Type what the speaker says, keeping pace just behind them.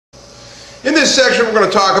In this section, we're going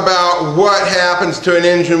to talk about what happens to an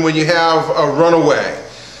engine when you have a runaway.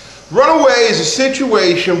 Runaway is a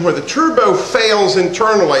situation where the turbo fails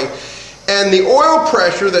internally and the oil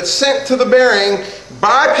pressure that's sent to the bearing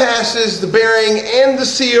bypasses the bearing and the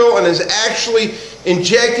seal and is actually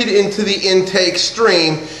injected into the intake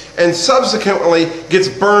stream and subsequently gets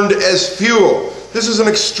burned as fuel. This is an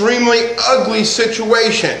extremely ugly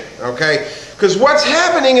situation, okay? Because what's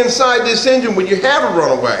happening inside this engine when you have a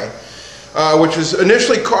runaway, which is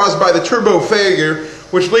initially caused by the turbo failure,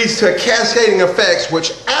 which leads to cascading effects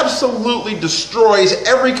which absolutely destroys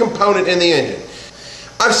every component in the engine.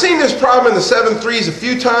 I've seen this problem in the 7.3s a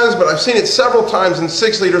few times, but I've seen it several times in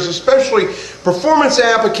 6 liters, especially performance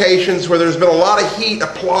applications where there's been a lot of heat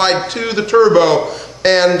applied to the turbo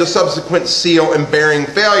and the subsequent seal and bearing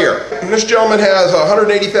failure. This gentleman has a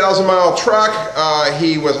 180,000 mile truck.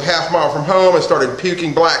 He was a half mile from home and started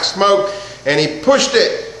puking black smoke, and he pushed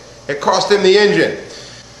it. It cost him the engine.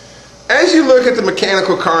 As you look at the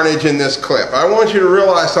mechanical carnage in this clip, I want you to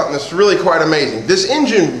realize something that's really quite amazing. This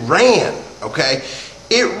engine ran, okay?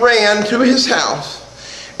 It ran to his house,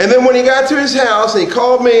 and then when he got to his house and he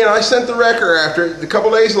called me and I sent the wrecker after it a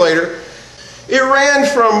couple days later, it ran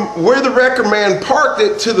from where the wrecker man parked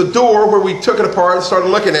it to the door where we took it apart and started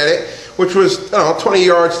looking at it, which was, I don't know, 20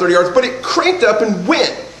 yards, 30 yards, but it cranked up and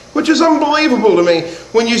went, which is unbelievable to me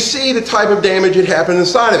when you see the type of damage that happened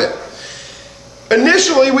inside of it.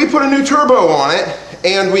 Initially, we put a new turbo on it,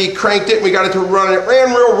 and we cranked it, and we got it to run. It ran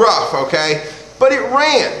real rough, okay? But it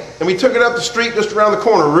ran, and we took it up the street just around the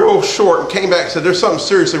corner, real short, and came back and said there's something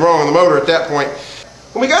seriously wrong with the motor at that point.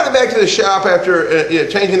 When we got it back to the shop after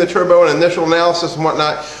changing the turbo and initial analysis and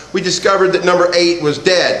whatnot, we discovered that number 8 was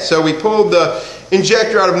dead. So we pulled the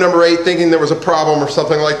injector out of number 8 thinking there was a problem or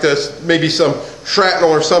something like this. Maybe some shrapnel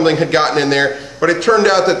or something had gotten in there. But it turned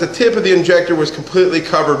out that the tip of the injector was completely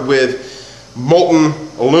covered with molten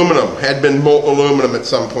aluminum, had been molten aluminum at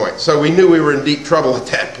some point. So we knew we were in deep trouble at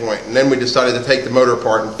that point. And then we decided to take the motor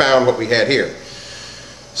apart and found what we had here.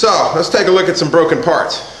 So let's take a look at some broken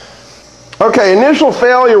parts. Okay, initial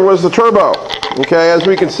failure was the turbo. Okay, as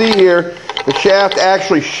we can see here, the shaft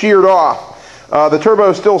actually sheared off. The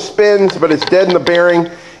turbo still spins, but it's dead in the bearing,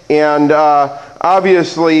 and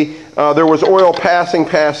obviously there was oil passing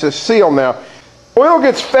past this seal. Now, oil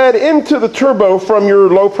gets fed into the turbo from your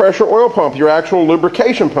low pressure oil pump, your actual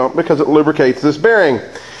lubrication pump, because it lubricates this bearing.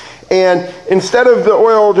 And instead of the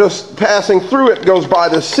oil just passing through, it goes by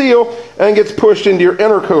the seal and gets pushed into your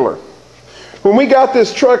intercooler. When we got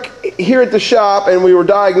this truck here at the shop and we were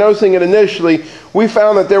diagnosing it initially, we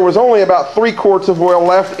found that there was only about 3 quarts of oil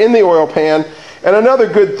left in the oil pan and another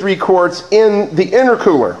good 3 quarts in the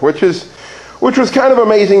intercooler, which was kind of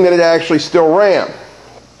amazing that it actually still ran.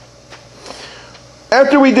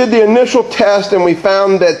 After we did the initial test and we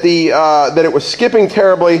found that that it was skipping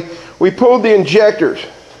terribly, we pulled the injectors.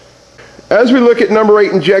 As we look at number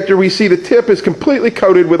 8 injector, we see the tip is completely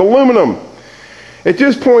coated with aluminum. At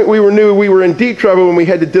this point, we knew we were in deep trouble when we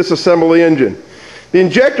had to disassemble the engine. The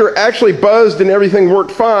injector actually buzzed and everything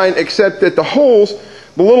worked fine, except that the holes,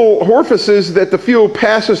 the little orifices that the fuel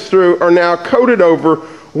passes through, are now coated over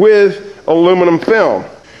with aluminum film.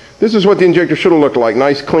 This is what the injector should have looked like.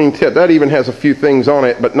 Nice clean tip. That even has a few things on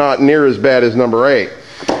it, but not near as bad as number 8.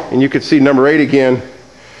 And you can see number 8 again,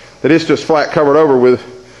 that it's just flat covered over with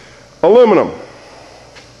aluminum.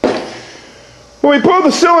 When we pulled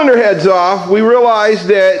the cylinder heads off, we realized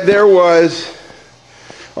that there was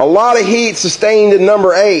a lot of heat sustained in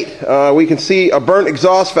number 8. We can see a burnt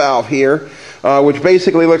exhaust valve here, which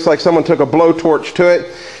basically looks like someone took a blowtorch to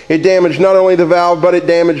it. It damaged not only the valve, but it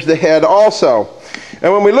damaged the head also.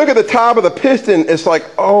 And when we look at the top of the piston, it's like,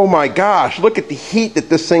 oh my gosh, look at the heat that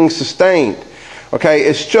this thing sustained. Okay,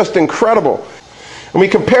 it's just incredible. When we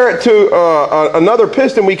compare it to another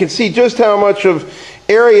piston, we can see just how much of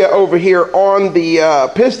area over here on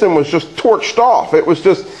the piston was just torched off. It was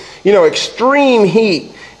just, you know, extreme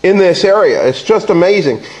heat in this area. It's just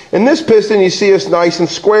amazing. And this piston, you see, is nice and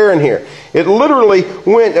square in here. It literally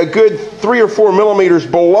went a good 3 or 4 millimeters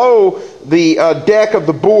below the deck of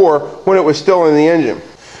the bore when it was still in the engine.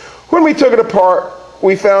 When we took it apart,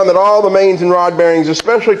 we found that all the mains and rod bearings,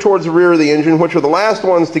 especially towards the rear of the engine, which were the last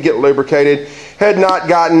ones to get lubricated, had not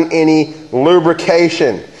gotten any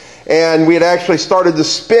lubrication. And we had actually started to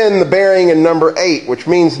spin the bearing in number 8, which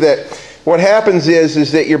means that what happens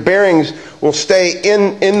is that your bearings will stay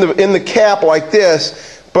in the cap like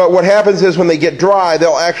this, but what happens is when they get dry,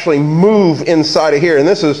 they'll actually move inside of here. And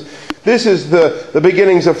this is the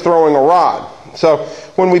beginnings of throwing a rod. So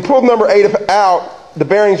when we pulled number 8 out, the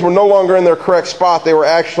bearings were no longer in their correct spot. They were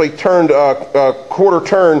actually turned a quarter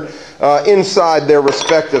turn inside their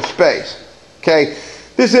respective space. Okay,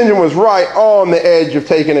 this engine was right on the edge of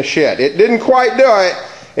taking a shit. It didn't quite do it.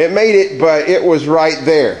 It made it, but it was right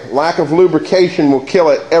there. Lack of lubrication will kill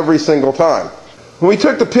it every single time. When we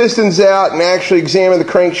took the pistons out and actually examined the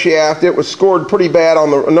crankshaft, it was scored pretty bad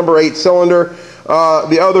on the number 8 cylinder.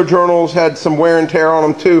 The other journals had some wear and tear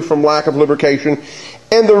on them too from lack of lubrication.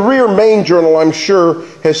 And the rear main journal, I'm sure,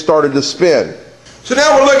 has started to spin. So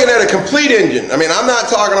now we're looking at a complete engine. I mean, I'm not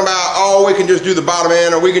talking about, oh, we can just do the bottom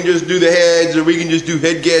end, or we can just do the heads, or we can just do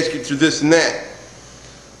head gaskets, or this and that.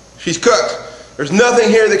 She's cooked. There's nothing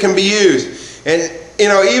here that can be used. And, you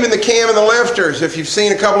know, even the cam and the lifters, if you've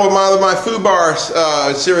seen a couple of my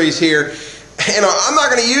Fubar series here, you know, I'm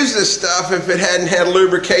not going to use this stuff if it hadn't had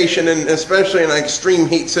lubrication, and especially in an extreme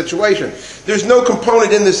heat situation. There's no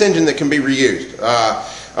component in this engine that can be reused.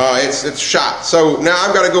 It's shot. So now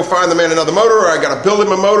I've got to go find the man another motor, or I've got to build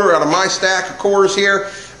him a motor out of my stack of cores here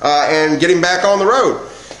and get him back on the road.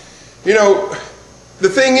 You know, the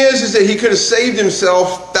thing is that he could have saved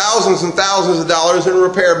himself thousands and thousands of dollars in a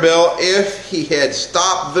repair bill if he had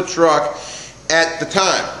stopped the truck at the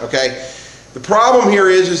time, okay? The problem here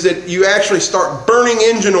is that you actually start burning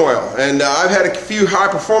engine oil, and I've had a few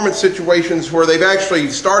high-performance situations where they've actually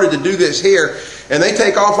started to do this here, and they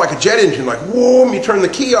take off like a jet engine, like, whoa, you turn the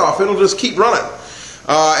key off, it'll just keep running.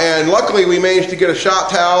 And luckily we managed to get a shot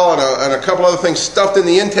towel and a couple other things stuffed in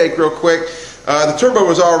the intake real quick. The turbo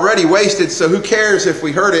was already wasted, so who cares if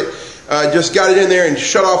we hurt it. Just got it in there and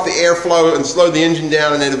shut off the airflow and slowed the engine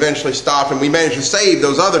down, and it eventually stopped, and we managed to save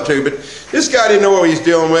those other two. But this guy didn't know what he was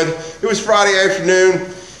dealing with. It was Friday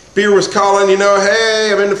afternoon. Beer was calling, you know,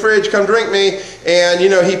 hey, I'm in the fridge, come drink me. And, you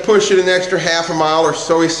know, he pushed it an extra half a mile or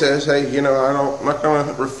so, he says. Hey, you know, I'm not going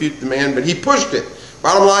to refute the man, but he pushed it.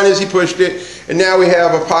 Bottom line is he pushed it, and now we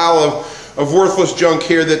have a pile of worthless junk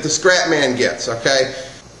here that the scrap man gets, okay?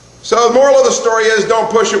 So the moral of the story is,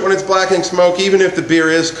 don't push it when it's blackening smoke, even if the beer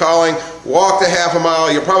is calling. Walk the half a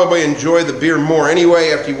mile. You'll probably enjoy the beer more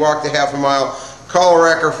anyway after you walk the half a mile. Call a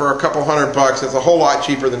wrecker for a couple $100. It's a whole lot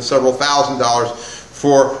cheaper than several $1,000s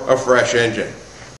for a fresh engine.